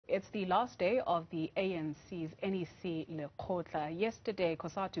It's the last day of the ANC's NEC Lekgotla. Yesterday,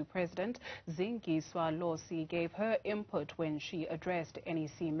 Cosatu President Zingiswa Losi gave her input when she addressed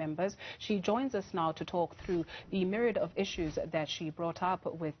NEC members. She joins us now to talk through the myriad of issues that she brought up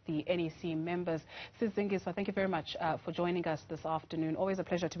with the NEC members. Sis Zingiswa, thank you very much for joining us this afternoon. Always a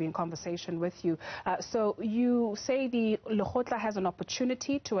pleasure to be in conversation with you. So you say the Lekgotla has an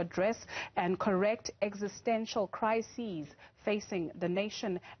opportunity to address and correct existential crises facing the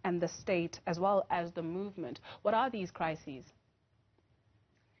nation and the state, as well as the movement. What are these crises?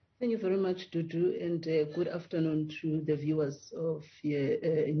 Thank you very much, Dudu, and good afternoon to the viewers of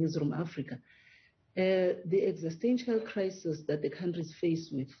Newzroom Afrika. The existential crisis that the country is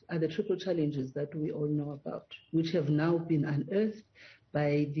faced with are the triple challenges that we all know about, which have now been unearthed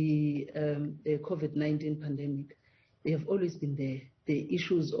by the COVID-19 pandemic. They have always been there. The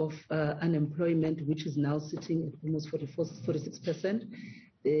issues of unemployment, which is now sitting at almost 46%,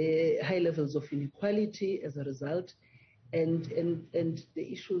 the high levels of inequality as a result, and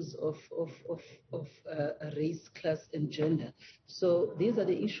the issues of race, class, and gender. So these are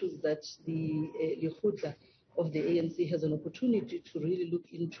the issues that the Lekgotla of the ANC has an opportunity to really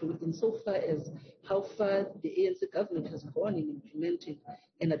look into, insofar as how far the ANC government has gone in implementing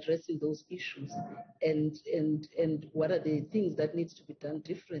and addressing those issues, and what are the things that needs to be done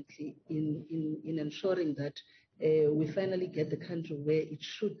differently in ensuring that we finally get the country where it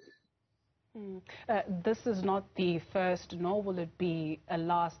should. This is not the first, nor will it be a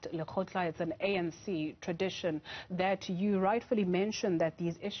last Lekgotla. It's an ANC tradition that you rightfully mentioned that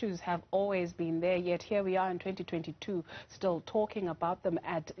these issues have always been there, yet here we are in 2022 still talking about them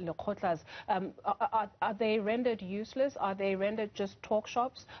at Lekgotlas. Are they rendered useless? Are they rendered just talk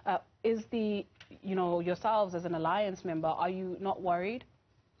shops? Is yourselves as an alliance member, are you not worried?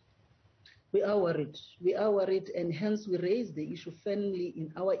 We are worried. We are worried, and hence we raise the issue firmly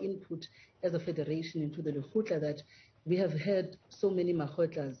in our input as a federation into the Lekgotla that we have had so many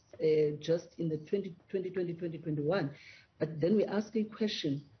Makgotlas just in the 2020-2021. But then we ask a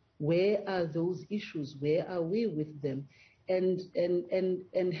question, where are those issues? Where are we with them? And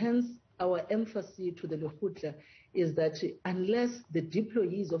hence our emphasis to the Lekgotla is that unless the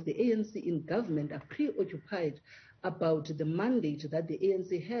deployees of the ANC in government are preoccupied about the mandate that the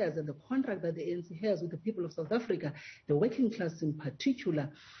ANC has and the contract that the ANC has with the people of South Africa, the working class in particular,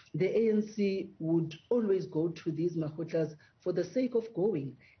 the ANC would always go to these Makgotlas for the sake of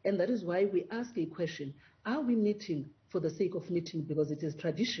going. And that is why we ask a question, are we meeting for the sake of meeting because it is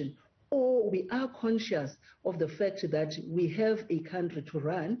tradition, or we are conscious of the fact that we have a country to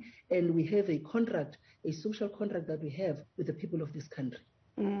run and we have a contract, a social contract that we have with the people of this country?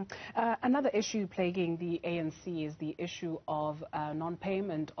 Another issue plaguing the ANC is the issue of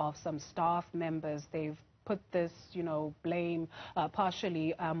non-payment of some staff members. They've put this, blame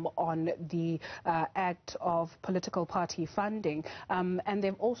partially on the act of political party funding. And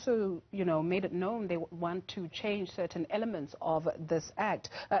they've also, made it known they want to change certain elements of this act.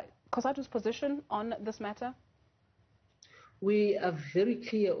 Cosatu's position on this matter? We are very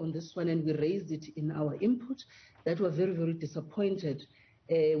clear on this one, and we raised it in our input that we're very, very disappointed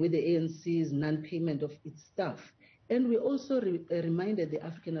with the ANC's non-payment of its staff. And we also reminded the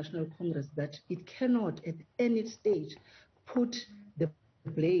African National Congress that it cannot at any stage put the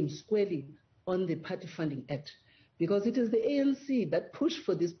blame squarely on the Party Funding Act, because it is the ANC that pushed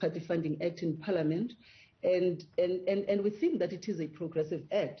for this Party Funding Act in Parliament, and we think that it is a progressive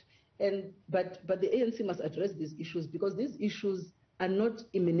act. But the ANC must address these issues, because these issues are not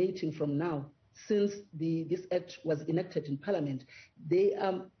emanating from now. Since this act was enacted in Parliament, these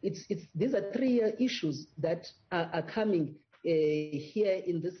are 3-year issues that are coming here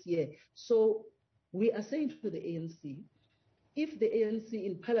in this year. So we are saying to the ANC, if the ANC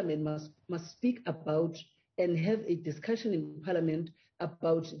in Parliament must speak about and have a discussion in Parliament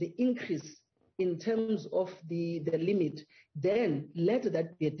about the increase in terms of the limit, then let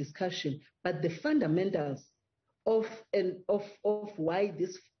that be a discussion. But the fundamentals of why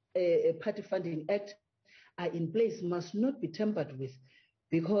this Party Funding Act are in place must not be tampered with,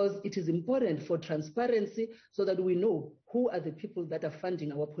 because it is important for transparency so that we know who are the people that are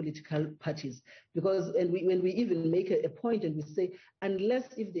funding our political parties. Because when we even make a point and we say,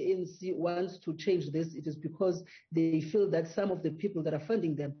 unless if the ANC wants to change this, it is because they feel that some of the people that are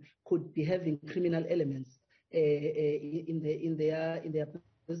funding them could be having criminal elements in their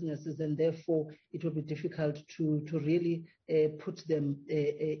businesses, and therefore it will be difficult to really put them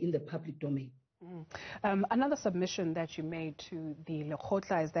in the public domain. Another submission that you made to the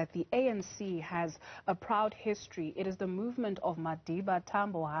Lekgotla is that the ANC has a proud history. It is the movement of Madiba,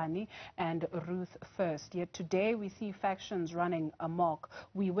 Tambohani, and Ruth First. Yet today we see factions running amok.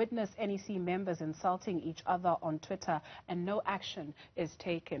 We witness NEC members insulting each other on Twitter, and no action is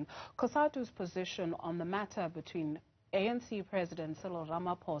taken. Cosatu's position on the matter between ANC President Cyril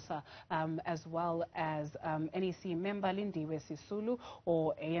Ramaphosa as well as NEC member Lindiwe Sisulu,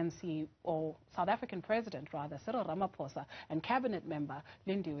 or ANC or South African President rather Cyril Ramaphosa, and cabinet member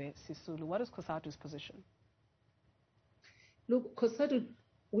Lindiwe Sisulu. What is Cosatu's position? Look, Cosatu,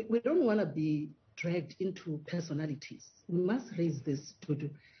 we don't want to be dragged into personalities. We must raise this to do.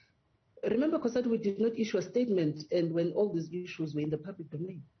 Remember, Cosatu, we did not issue a statement, and when all these issues were in the public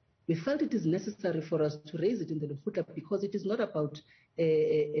domain, we felt it is necessary for us to raise it in the Lekgotla because it is not about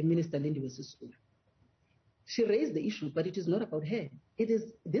Minister Lindiwe Sisulu. She raised the issue, but it is not about her.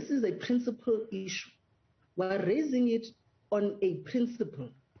 This is a principal issue. We are raising it on a principle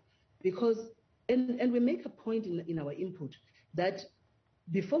because, and we make a point in our input that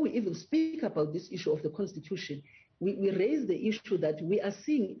before we even speak about this issue of the Constitution, we raise the issue that we are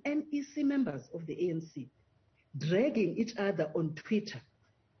seeing NEC members of the ANC dragging each other on Twitter.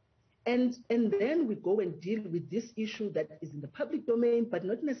 And then we go and deal with this issue that is in the public domain, but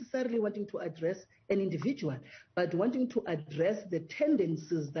not necessarily wanting to address an individual, but wanting to address the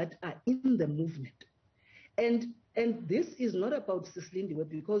tendencies that are in the movement. And this is not about Lindiwe,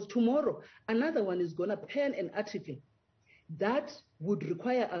 because tomorrow another one is going to pen an article that would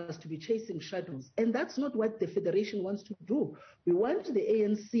require us to be chasing shadows. And that's not what the Federation wants to do. We want the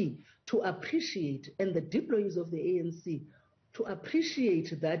ANC to appreciate, and the deployees of the ANC to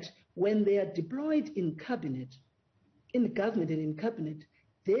appreciate that when they are deployed in cabinet, in government and in cabinet,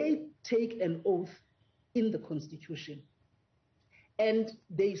 they take an oath in the Constitution. And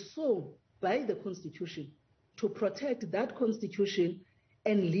they swore by the Constitution to protect that Constitution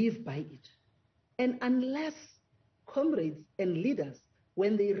and live by it. And unless comrades and leaders,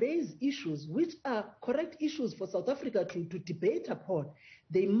 when they raise issues which are correct issues for South Africa to debate upon,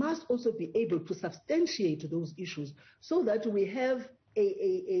 they must also be able to substantiate those issues so that we have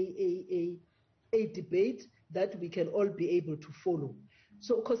a debate that we can all be able to follow.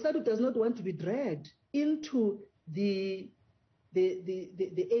 So Cosatu does not want to be dragged into the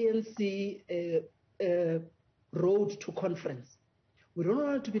ANC road to conference. We don't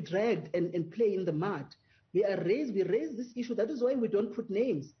want to be dragged and play in the mud. We raise this issue. That is why we don't put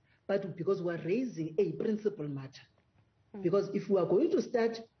names, but because we're raising a principal matter. Because if we are going to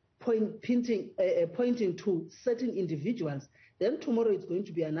start pointing to certain individuals, then tomorrow it's going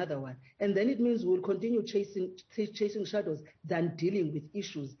to be another one. And then it means we'll continue chasing shadows than dealing with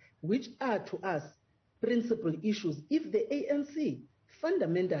issues, which are to us principal issues. If the ANC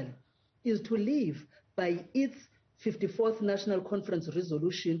fundamentally is to live by its 54th National Conference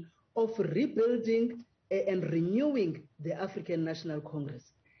resolution of rebuilding and renewing the African National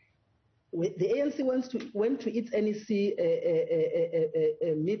Congress. The ANC went to its NEC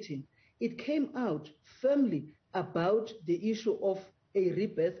meeting. It came out firmly about the issue of a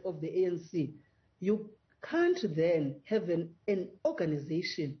rebirth of the ANC. You can't then have an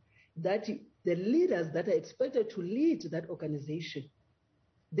organization that the leaders that are expected to lead that organization,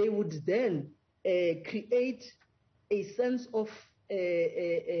 they would then create a sense of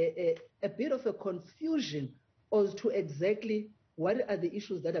a bit of a confusion as to exactly what are the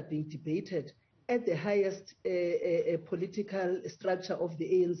issues that are being debated at the highest political structure of the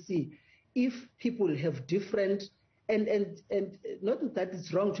ANC. If people have different, and not that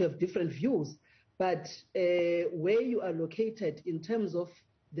it's wrong to have different views, but where you are located in terms of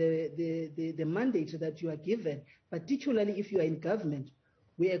the mandate that you are given, particularly if you are in government,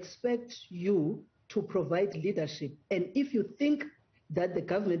 we expect you to provide leadership. And if you think that the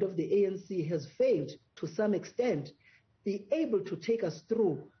government of the ANC has failed to some extent, be able to take us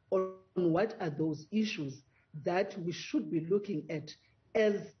through on what are those issues that we should be looking at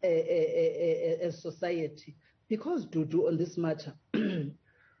as a society. Because, Dudu, on this matter,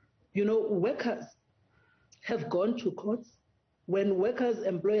 you know, workers have gone to courts. When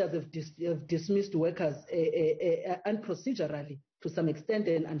employers have dismissed workers unprocedurally to some extent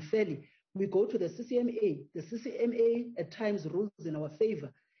and unfairly, we go to the CCMA. The CCMA at times rules in our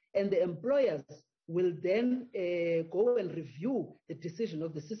favor, and the employers will then go and review the decision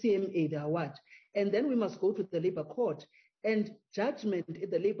of the CCMA, the award. And then we must go to the labor court. And judgment in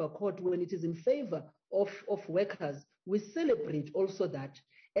the labor court, when it is in favor of workers, we celebrate also that.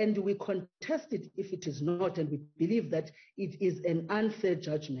 And we contest it if it is not, and we believe that it is an unfair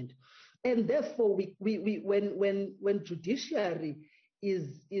judgment. And therefore, when judiciary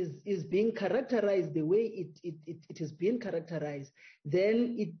is being characterized the way it is being characterized,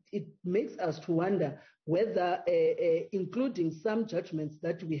 then it makes us to wonder whether, including some judgments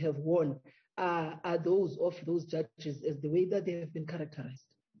that we have won, are those of those judges as the way that they have been characterized.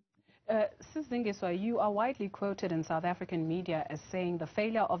 Sis Zingiswa, you are widely quoted in South African media as saying the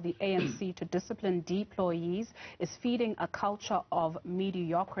failure of the ANC to discipline deployees is feeding a culture of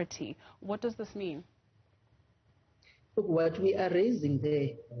mediocrity. What does this mean? Look, what we are raising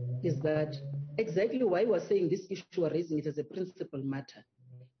there is that exactly why we're saying this issue, we're raising it as a principal matter,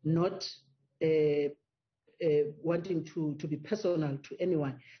 not wanting to be personal to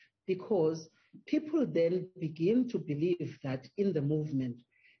anyone, because people then begin to believe that in the movement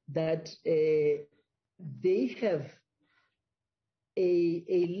that they have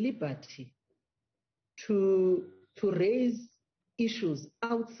a liberty to raise issues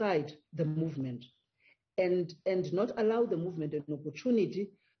outside the movement and not allow the movement an opportunity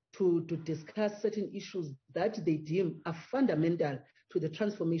to discuss certain issues that they deem are fundamental to the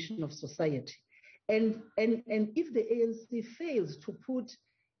transformation of society. And if the ANC fails to put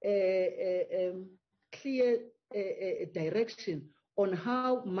clear direction on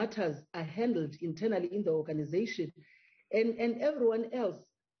how matters are handled internally in the organization, and everyone else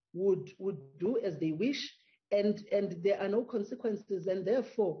would do as they wish, and there are no consequences, and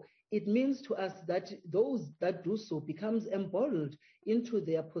therefore it means to us that those that do so becomes emboldened into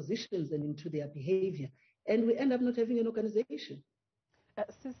their positions and into their behavior, and we end up not having an organization.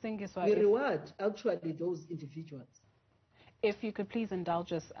 We reward actually those individuals. If you could please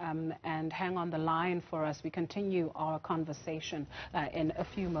indulge us and hang on the line for us, we continue our conversation in a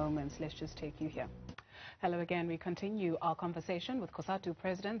few moments. Let's just take you here. Hello again. We continue our conversation with Cosatu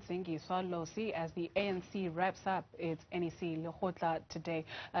President Zingiswa Losi as the ANC wraps up its NEC Lekgotla today.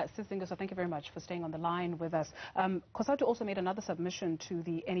 Sis Zingiswa, thank you very much for staying on the line with us. Cosatu also made another submission to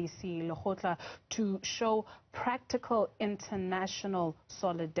the NEC Lekgotla to show practical international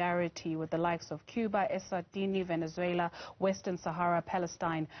solidarity with the likes of Cuba, Eswatini, Venezuela, Western Sahara,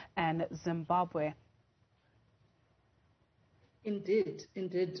 Palestine, and Zimbabwe. Indeed.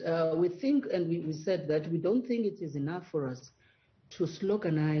 We think, and we said that we don't think it is enough for us to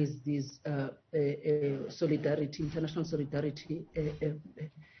sloganize these solidarity, international solidarity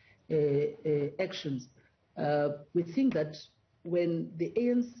actions. We think that when the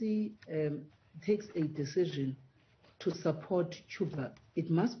ANC takes a decision to support Cuba, it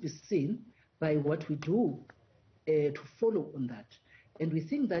must be seen by what we do to follow on that. And we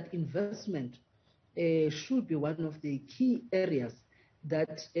think that investment should be one of the key areas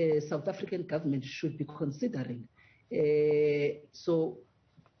that South African government should be considering. So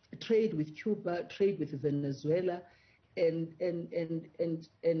trade with Cuba, trade with Venezuela, and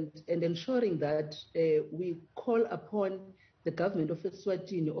ensuring that we call upon the government of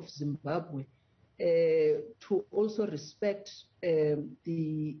Eswatini, of Zimbabwe, to also respect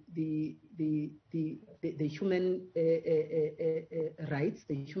the human rights,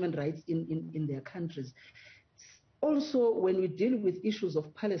 in their countries. Also, when we deal with issues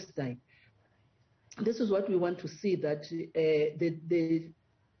of Palestine, this is what we want to see, that the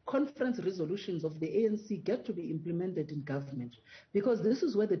conference resolutions of the ANC get to be implemented in government, because this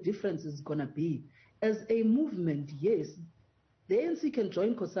is where the difference is going to be. As a movement, yes, the ANC can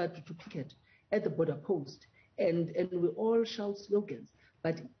join Cosatu to picket at the border post, and we all shout slogans.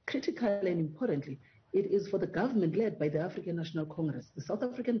 But critically and importantly, it is for the government led by the African National Congress, the South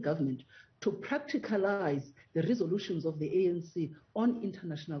African government, to practicalize the resolutions of the ANC on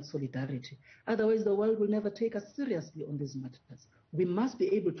international solidarity. Otherwise, the world will never take us seriously on these matters. We must be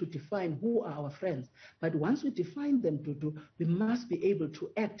able to define who are our friends. But once we define them, we must be able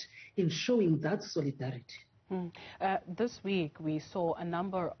to act in showing that solidarity. This week, we saw a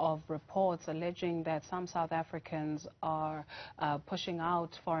number of reports alleging that some South Africans are pushing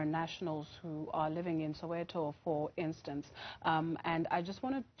out foreign nationals who are living in Soweto, for instance. And I just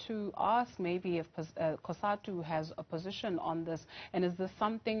wanted to ask maybe if Cosatu has a position on this, and is this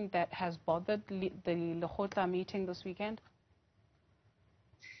something that has bothered the Lekgotla meeting this weekend?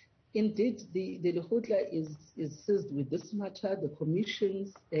 Indeed, the Lekgotla is seized with this matter. The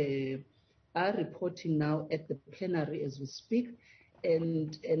commissions are reporting now at the plenary as we speak,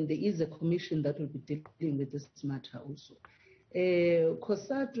 and there is a commission that will be dealing with this matter also.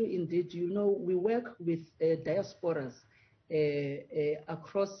 Cosatu, indeed, we work with diasporas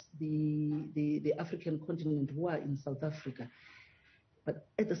across the African continent who are in South Africa. But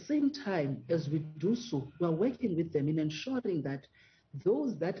at the same time, as we do so, we are working with them in ensuring that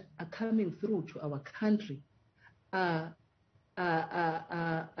those that are coming through to our country are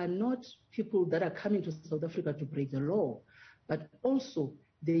not people that are coming to South Africa to break the law, but also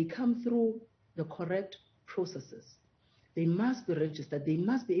they come through the correct processes. They must be registered. They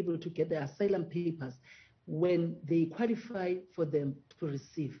must be able to get their asylum papers when they qualify for them to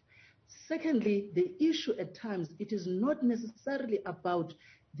receive. Secondly, the issue at times, it is not necessarily about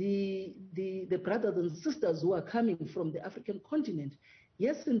the brothers and sisters who are coming from the African continent.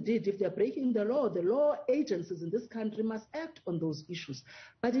 Yes, indeed, if they're breaking the law agencies in this country must act on those issues.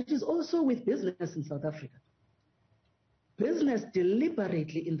 But it is also with business in South Africa. Business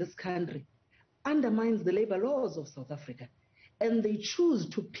deliberately in this country undermines the labor laws of South Africa. And they choose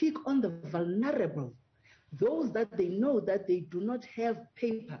to pick on the vulnerable, those that they know that they do not have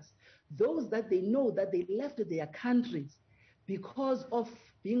papers, those that they know that they left their countries because of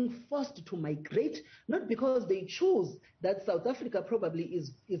being forced to migrate, not because they choose that South Africa probably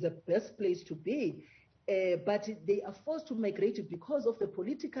is the best place to be, but they are forced to migrate because of the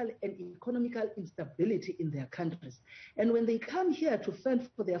political and economical instability in their countries. And when they come here to fend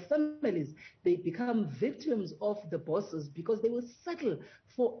for their families, they become victims of the bosses because they will settle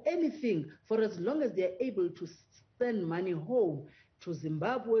for anything for as long as they are able to send money home to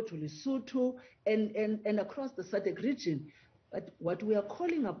Zimbabwe, to Lesotho, and across the SADC region. But what we are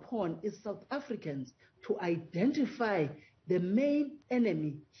calling upon is South Africans to identify the main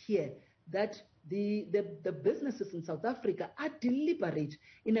enemy here, that the businesses in South Africa are deliberate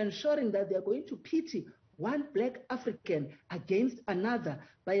in ensuring that they are going to pity one black African against another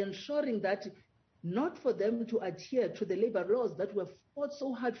by ensuring that not for them to adhere to the labor laws that were fought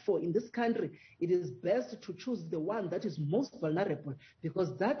so hard for in this country. It is best to choose the one that is most vulnerable,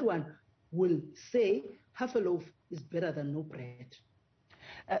 because that one will say half a loaf is better than no bread.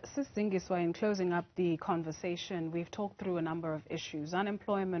 Sis Zingiswa, in closing up the conversation, we've talked through a number of issues: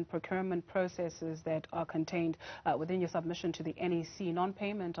 unemployment, procurement processes that are contained within your submission to the NEC,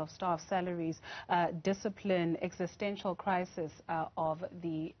 non-payment of staff salaries, discipline, existential crisis of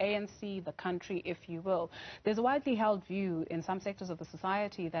the ANC, the country, if you will. There's a widely held view in some sectors of the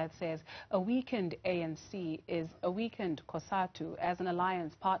society that says a weakened ANC is a weakened Cosatu as an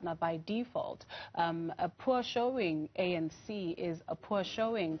alliance partner by default. A poor showing ANC is a poor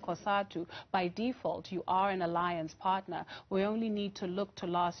showing Cosatu by default. You are an alliance partner. We only need to look to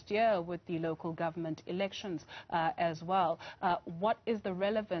last year with the local government elections as well. What is the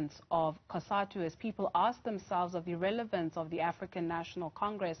relevance of Cosatu as people ask themselves of the relevance of the African National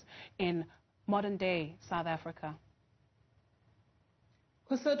Congress in modern day South Africa?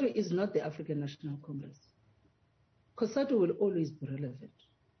 Cosatu is not the African National Congress. Cosatu will always be relevant.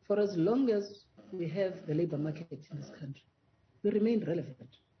 For as long as we have the labor market in this country, we remain relevant.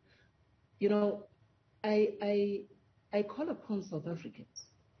 You know, I call upon South Africans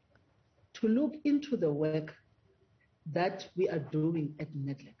to look into the work that we are doing at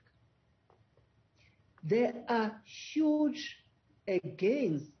NEC. There are huge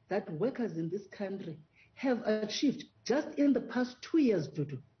gains that workers in this country have achieved just in the past 2 years,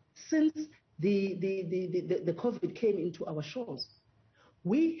 Dudu, since the COVID came into our shores.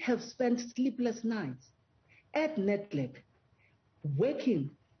 We have spent sleepless nights at NEC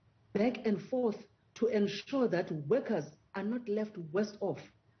working back and forth to ensure that workers are not left worse off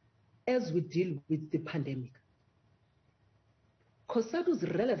as we deal with the pandemic. Cosatu's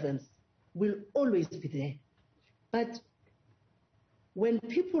relevance will always be there. But when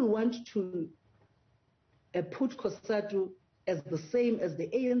people want to put Cosatu as the same as the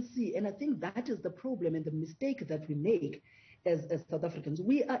ANC, and I think that is the problem and the mistake that we make as South Africans.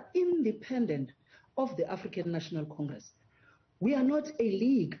 We are independent of the African National Congress. We are not a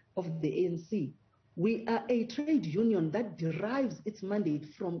league of the ANC. We are a trade union that derives its mandate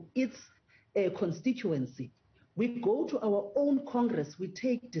from its constituency. We go to our own Congress, we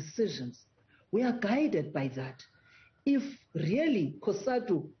take decisions. We are guided by that. If really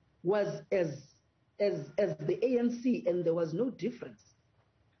Cosatu was as the ANC and there was no difference,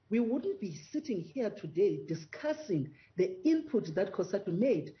 we wouldn't be sitting here today discussing the input that Cosatu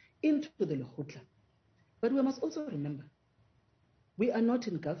made into the Lekgotla. But we must also remember, we are not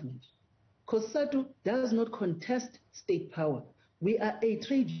in government. Cosatu does not contest state power. We are a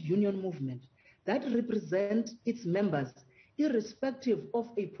trade union movement that represents its members, irrespective of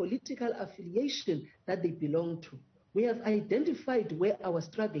a political affiliation that they belong to. We have identified where our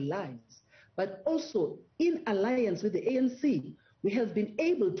struggle lies, but also in alliance with the ANC, we have been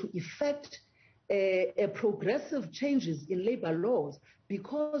able to effect progressive changes in labor laws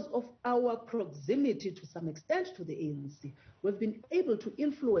because of our proximity to some extent to the ANC. We've been able to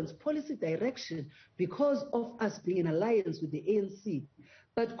influence policy direction because of us being in alliance with the ANC.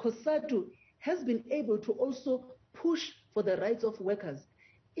 But Cosatu has been able to also push for the rights of workers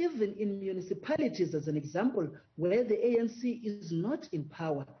even in municipalities, as an example, where the ANC is not in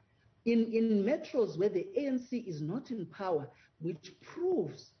power, in metros where the ANC is not in power, which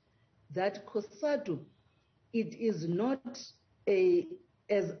proves that Cosatu, it is not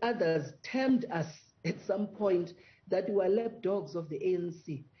as others termed us at some point, that we are lapdogs of the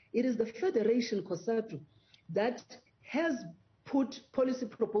ANC. It is the Federation Cosatu that has put policy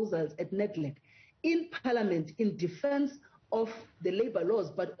proposals at NEC in Parliament in defense of the labor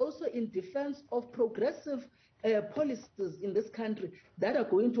laws, but also in defense of progressive policies in this country that are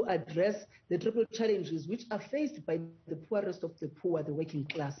going to address the triple challenges which are faced by the poorest of the poor, the working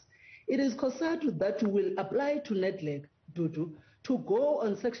class. It is Cosatu that will apply to NEC, Dudu, to go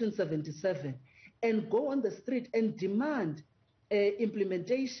on Section 77 and go on the street and demand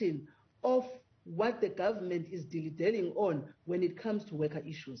implementation of what the government is dilly-dallying on when it comes to worker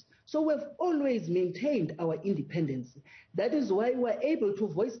issues. So we've always maintained our independence. That is why we're able to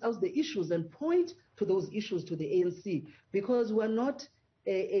voice out the issues and point to those issues to the ANC, because we're not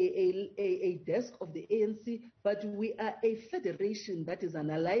a desk of the ANC, but we are a federation that is an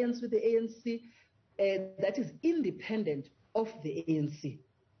alliance with the ANC, that is independent of the ANC.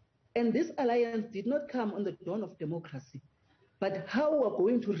 And this alliance did not come on the dawn of democracy. But how we're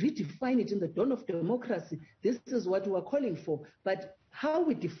going to redefine it in the dawn of democracy, this is what we're calling for. But how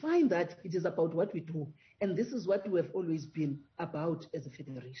we define that, it is about what we do. And this is what we have always been about as a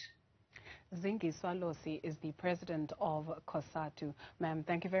federation. Zingiswa Losi is the president of Cosatu. Ma'am,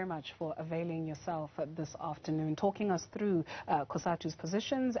 thank you very much for availing yourself this afternoon, talking us through Cosatu's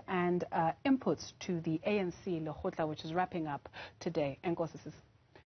positions and inputs to the ANC Lekgotla, which is wrapping up today. Enkosi.